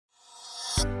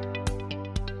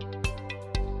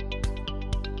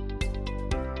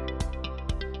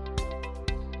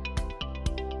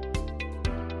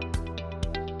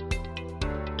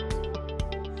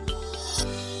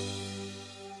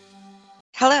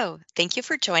Hello, thank you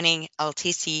for joining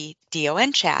LTC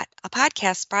DON Chat, a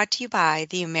podcast brought to you by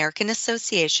the American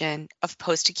Association of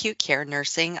Post-Acute Care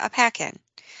Nursing, APACN.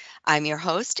 I'm your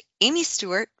host, Amy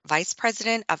Stewart, Vice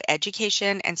President of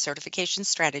Education and Certification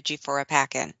Strategy for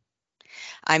APACN.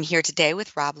 I'm here today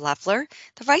with Rob Leffler,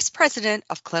 the Vice President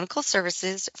of Clinical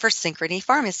Services for Synchrony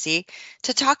Pharmacy,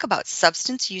 to talk about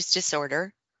substance use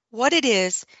disorder, what it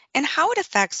is, and how it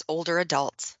affects older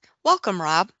adults. Welcome,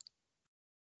 Rob.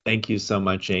 Thank you so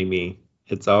much, Amy.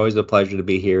 It's always a pleasure to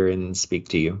be here and speak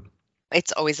to you.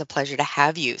 It's always a pleasure to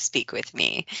have you speak with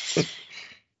me.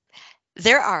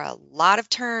 There are a lot of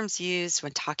terms used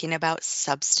when talking about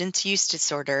substance use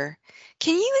disorder.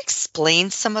 Can you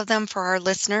explain some of them for our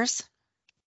listeners?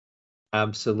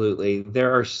 Absolutely.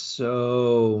 There are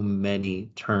so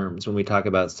many terms when we talk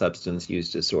about substance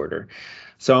use disorder.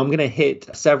 So I'm going to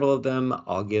hit several of them.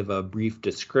 I'll give a brief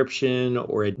description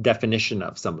or a definition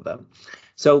of some of them.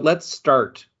 So let's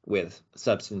start with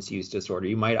substance use disorder.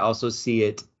 You might also see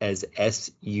it as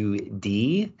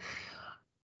SUD.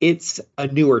 It's a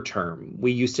newer term.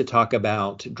 We used to talk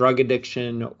about drug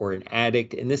addiction or an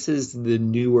addict, and this is the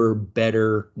newer,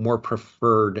 better, more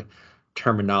preferred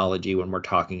terminology when we're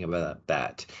talking about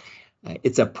that.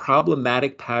 It's a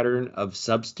problematic pattern of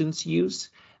substance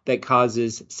use that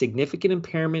causes significant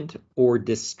impairment or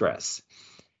distress.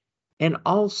 And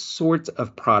all sorts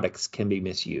of products can be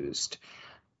misused.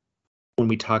 When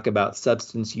we talk about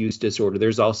substance use disorder,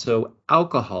 there's also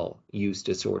alcohol use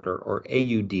disorder, or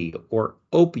AUD, or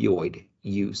opioid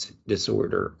use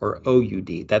disorder, or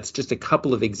OUD. That's just a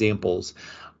couple of examples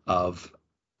of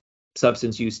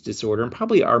substance use disorder, and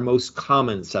probably our most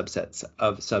common subsets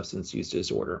of substance use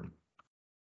disorder.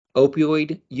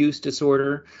 Opioid use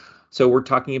disorder. So we're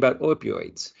talking about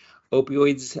opioids.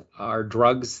 Opioids are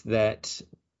drugs that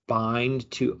bind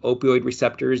to opioid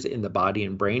receptors in the body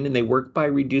and brain, and they work by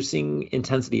reducing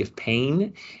intensity of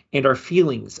pain and our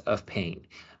feelings of pain.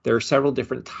 There are several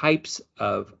different types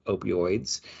of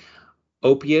opioids.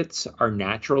 Opiates are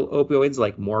natural opioids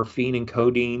like morphine and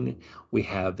codeine. We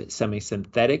have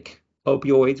semi-synthetic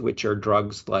opioids, which are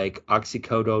drugs like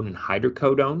oxycodone and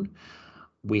hydrocodone.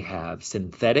 We have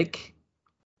synthetic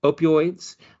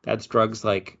opioids. That's drugs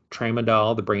like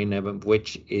tramadol, the brand name of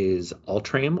which is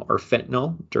Ultram, or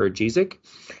fentanyl, Duragesic,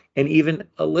 and even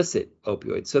illicit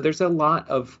opioids. So there's a lot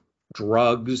of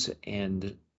drugs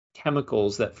and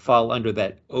chemicals that fall under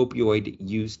that opioid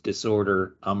use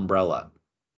disorder umbrella.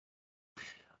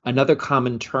 Another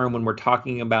common term when we're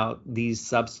talking about these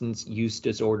substance use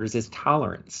disorders is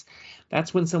tolerance.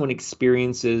 That's when someone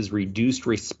experiences reduced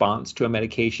response to a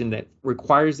medication that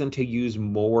requires them to use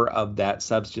more of that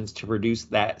substance to produce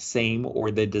that same or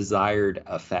the desired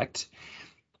effect.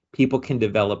 People can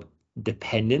develop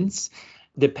dependence.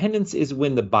 Dependence is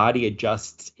when the body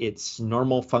adjusts its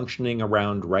normal functioning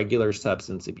around regular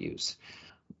substance abuse.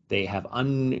 They have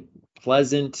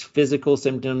unpleasant physical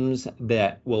symptoms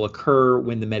that will occur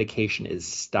when the medication is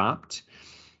stopped,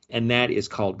 and that is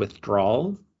called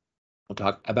withdrawal. We'll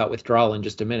talk about withdrawal in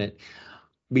just a minute.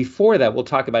 Before that, we'll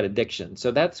talk about addiction.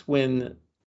 So that's when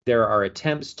there are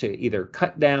attempts to either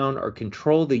cut down or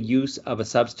control the use of a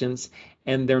substance,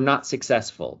 and they're not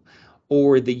successful,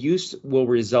 or the use will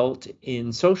result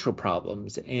in social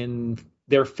problems and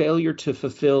their failure to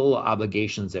fulfill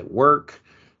obligations at work,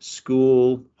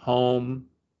 school, home.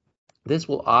 This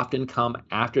will often come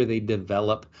after they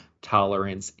develop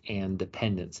tolerance and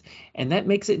dependence. And that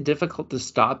makes it difficult to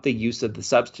stop the use of the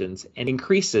substance and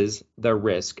increases the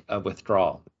risk of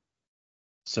withdrawal.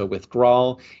 So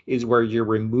withdrawal is where you're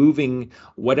removing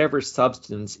whatever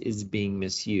substance is being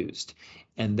misused,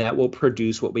 and that will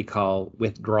produce what we call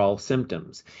withdrawal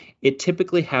symptoms. It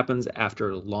typically happens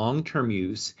after long-term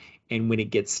use and when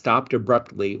it gets stopped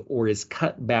abruptly or is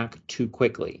cut back too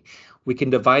quickly. We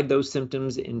can divide those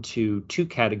symptoms into two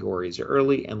categories,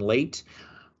 early and late.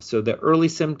 So the early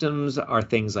symptoms are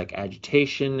things like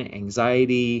agitation,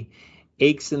 anxiety,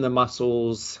 aches in the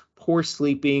muscles, poor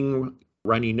sleeping,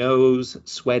 runny nose,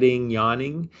 sweating,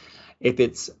 yawning. If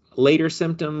it's later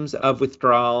symptoms of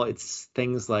withdrawal, it's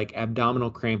things like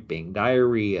abdominal cramping,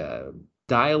 diarrhea,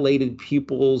 dilated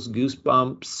pupils,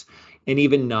 goosebumps, and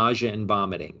even nausea and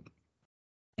vomiting.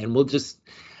 And we'll just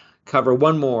cover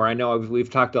one more. I know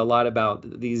we've talked a lot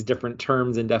about these different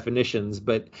terms and definitions,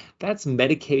 but that's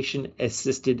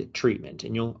medication-assisted treatment.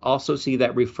 And you'll also see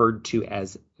that referred to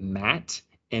as MAT,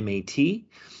 M-A-T.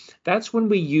 That's when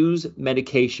we use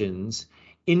medications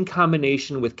in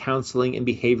combination with counseling and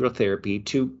behavioral therapy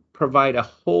to provide a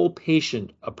whole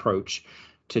patient approach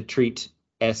to treat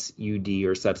SUD,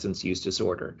 or substance use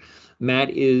disorder. MAT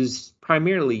is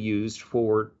primarily used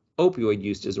for opioid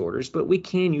use disorders, but we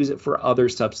can use it for other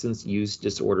substance use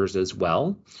disorders as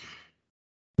well.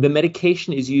 The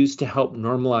medication is used to help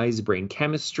normalize brain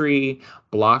chemistry,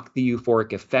 block the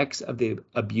euphoric effects of the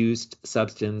abused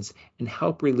substance, and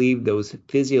help relieve those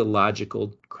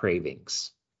physiological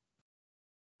cravings.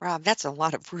 Rob, that's a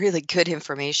lot of really good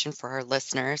information for our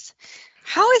listeners.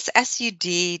 How is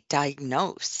SUD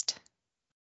diagnosed?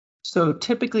 So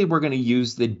typically we're going to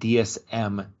use the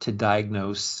DSM to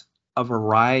diagnose a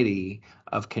variety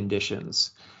of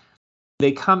conditions.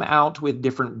 They come out with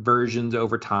different versions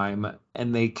over time,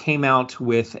 and they came out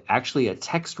with actually a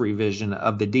text revision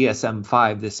of the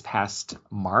DSM-5 this past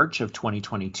March of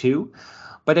 2022.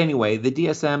 But anyway, the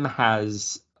DSM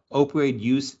has opioid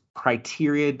use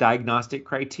criteria, diagnostic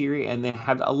criteria, and they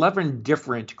have 11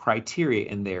 different criteria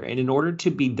in there. And in order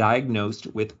to be diagnosed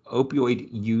with opioid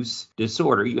use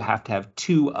disorder, you have to have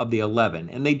 2 of the 11.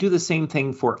 And they do the same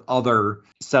thing for other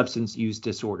substance use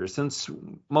disorders. Since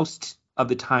most of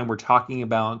the time we're talking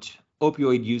about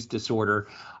opioid use disorder,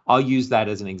 I'll use that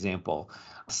as an example.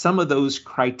 Some of those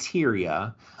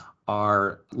criteria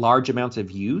are large amounts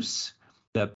of use.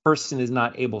 The person is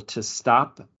not able to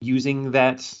stop using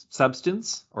that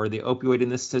substance or the opioid in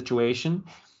this situation.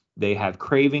 They have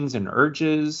cravings and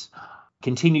urges,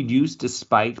 continued use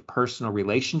despite personal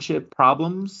relationship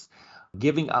problems,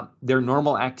 giving up their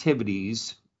normal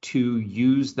activities to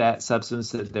use that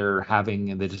substance that they're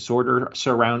having the disorder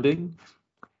surrounding,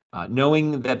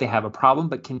 knowing that they have a problem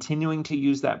but continuing to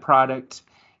use that product,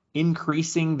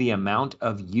 increasing the amount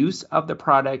of use of the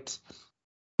product,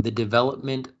 the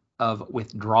development of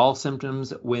withdrawal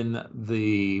symptoms when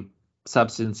the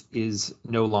substance is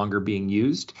no longer being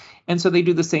used. And so they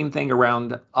do the same thing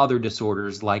around other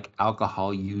disorders like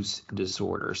alcohol use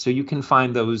disorder. So you can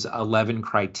find those 11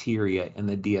 criteria in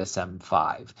the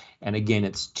DSM-5. And again,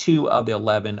 it's 2 of the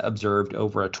 11 observed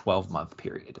over a 12-month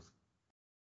period.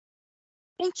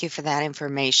 Thank you for that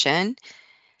information.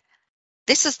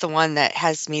 This is the one that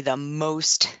has me the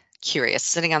most curious,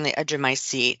 sitting on the edge of my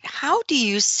seat. How do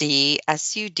you see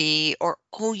SUD or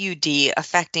OUD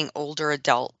affecting older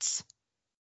adults?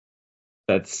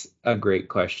 That's a great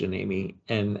question, Amy.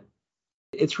 And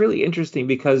it's really interesting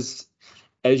because,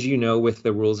 as you know, with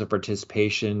the rules of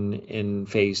participation in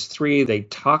phase 3, they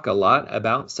talk a lot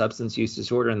about substance use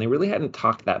disorder, and they really hadn't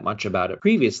talked that much about it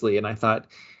previously. And I thought,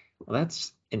 well,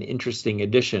 that's an interesting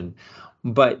addition.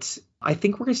 But I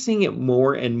think we're seeing it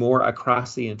more and more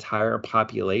across the entire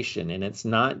population, and it's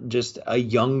not just a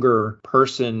younger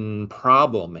person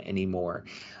problem anymore.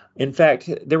 In fact,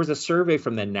 there was a survey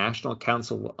from the National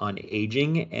Council on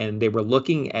Aging, and they were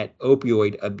looking at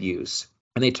opioid abuse.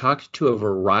 And they talked to a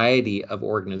variety of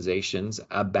organizations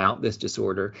about this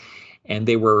disorder, and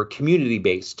they were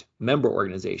community-based member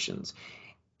organizations.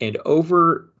 And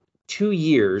over 2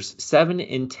 years, 7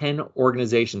 in 10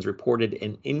 organizations reported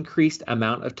an increased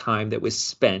amount of time that was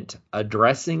spent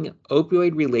addressing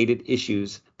opioid-related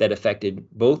issues that affected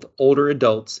both older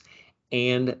adults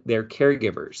and their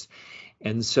caregivers.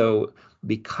 And so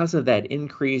because of that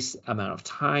increased amount of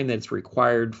time that's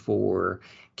required for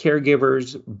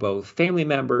caregivers, both family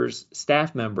members,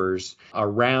 staff members,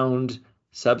 around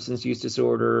substance use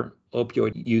disorder,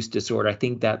 opioid use disorder, I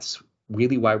think that's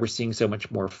really why we're seeing so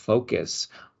much more focus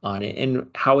on it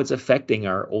and how it's affecting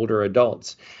our older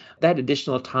adults. That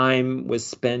additional time was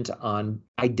spent on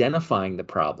identifying the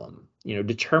problem,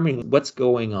 determining what's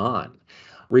going on,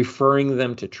 referring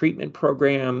them to treatment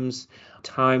programs,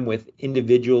 time with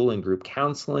individual and group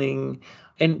counseling,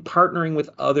 and partnering with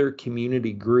other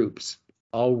community groups,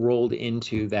 all rolled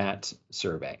into that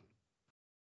survey.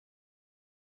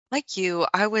 Like you,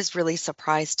 I was really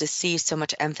surprised to see so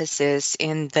much emphasis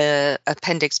in the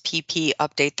Appendix PP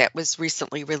update that was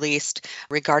recently released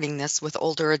regarding this with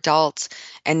older adults.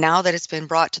 And now that it's been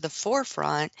brought to the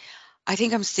forefront, I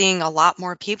think I'm seeing a lot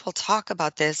more people talk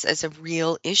about this as a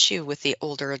real issue with the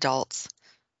older adults.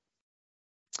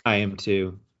 I am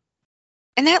too.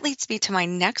 And that leads me to my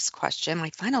next question,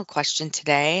 my final question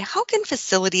today. How can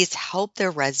facilities help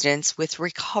their residents with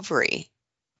recovery?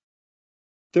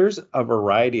 There's a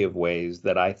variety of ways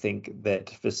that I think that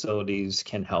facilities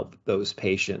can help those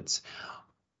patients.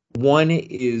 One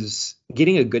is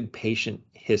getting a good patient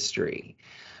history.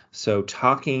 So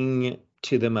talking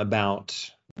to them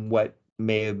about what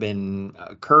may have been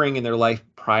occurring in their life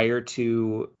prior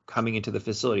to coming into the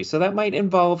facility. So that might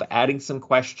involve adding some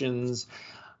questions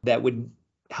that would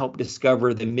help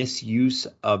discover the misuse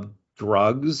of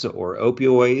drugs or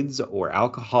opioids or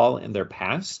alcohol in their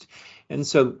past. And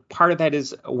so part of that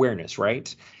is awareness,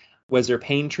 right? Was there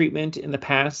pain treatment in the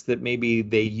past that maybe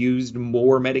they used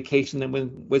more medication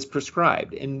than was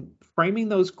prescribed? And framing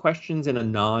those questions in a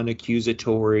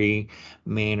non-accusatory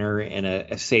manner in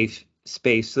a safe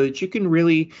space so that you can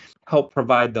really help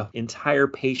provide the entire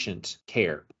patient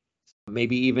care.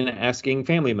 Maybe even asking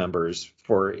family members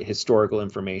for historical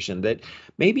information that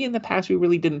maybe in the past we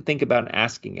really didn't think about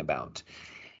asking about.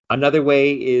 Another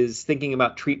way is thinking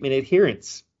about treatment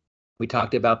adherence. We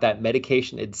talked about that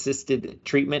medication-assisted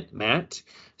treatment, MAT.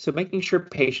 So making sure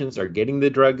patients are getting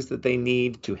the drugs that they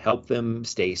need to help them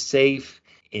stay safe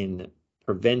in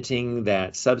preventing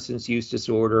that substance use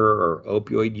disorder or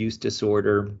opioid use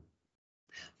disorder.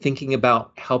 Thinking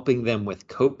about helping them with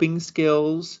coping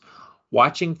skills,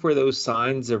 watching for those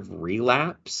signs of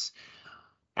relapse,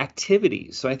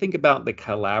 activities. So I think about the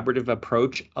collaborative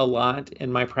approach a lot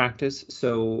in my practice.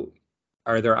 So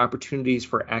are there opportunities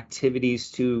for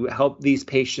activities to help these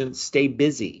patients stay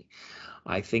busy?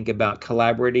 I think about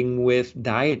collaborating with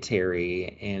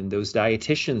dietary and those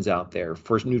dietitians out there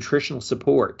for nutritional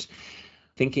support,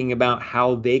 thinking about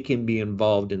how they can be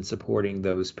involved in supporting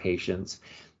those patients.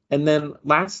 And then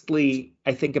lastly,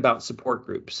 I think about support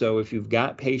groups. So if you've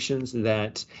got patients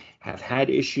that have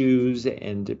had issues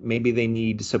and maybe they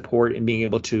need support in being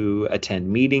able to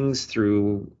attend meetings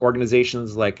through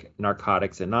organizations like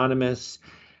Narcotics Anonymous,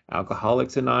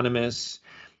 Alcoholics Anonymous,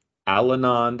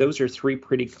 Al-Anon, those are three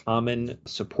pretty common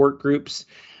support groups.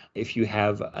 If you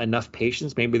have enough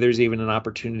patients, maybe there's even an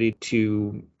opportunity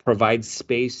to provide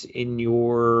space in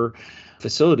your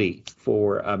facility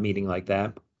for a meeting like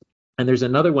that. And there's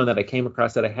another one that I came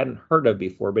across that I hadn't heard of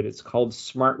before, but it's called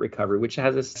Smart Recovery, which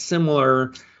has a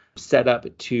similar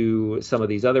setup to some of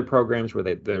these other programs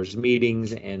where there's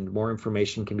meetings and more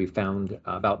information can be found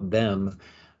about them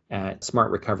at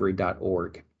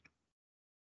smartrecovery.org.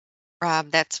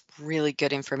 Rob, that's really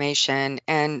good information.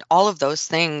 And all of those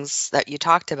things that you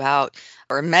talked about,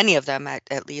 or many of them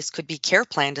at least, could be care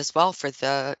planned as well for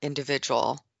the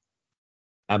individual.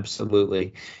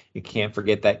 Absolutely. You can't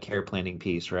forget that care planning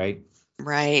piece, right?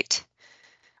 Right.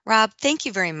 Rob, thank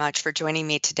you very much for joining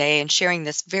me today and sharing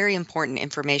this very important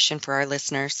information for our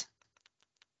listeners.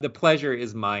 The pleasure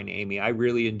is mine, Amy. I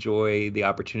really enjoy the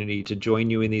opportunity to join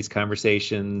you in these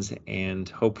conversations and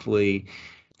hopefully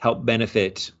help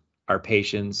benefit our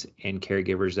patients and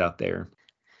caregivers out there.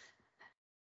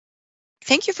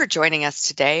 Thank you for joining us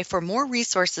today. For more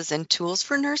resources and tools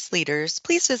for nurse leaders,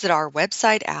 please visit our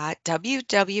website at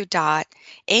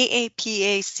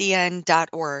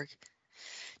www.aapacn.org.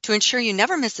 To ensure you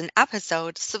never miss an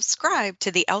episode, subscribe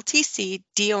to the LTC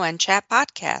DON Chat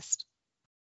podcast.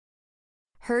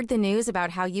 Heard the news about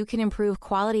how you can improve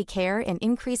quality care and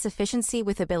increase efficiency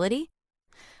with Ability?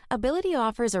 Ability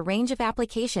offers a range of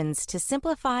applications to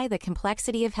simplify the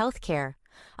complexity of healthcare,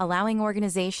 allowing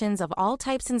organizations of all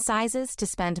types and sizes to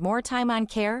spend more time on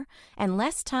care and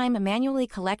less time manually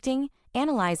collecting,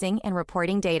 analyzing, and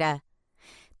reporting data.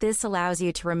 This allows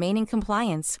you to remain in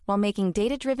compliance while making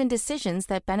data-driven decisions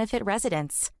that benefit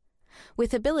residents.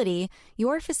 With Ability,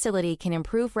 your facility can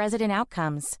improve resident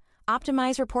outcomes,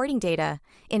 optimize reporting data,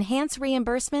 enhance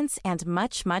reimbursements, and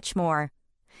much, much more.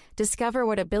 Discover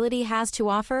what Ability has to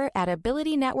offer at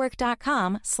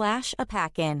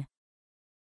abilitynetwork.com/apacin.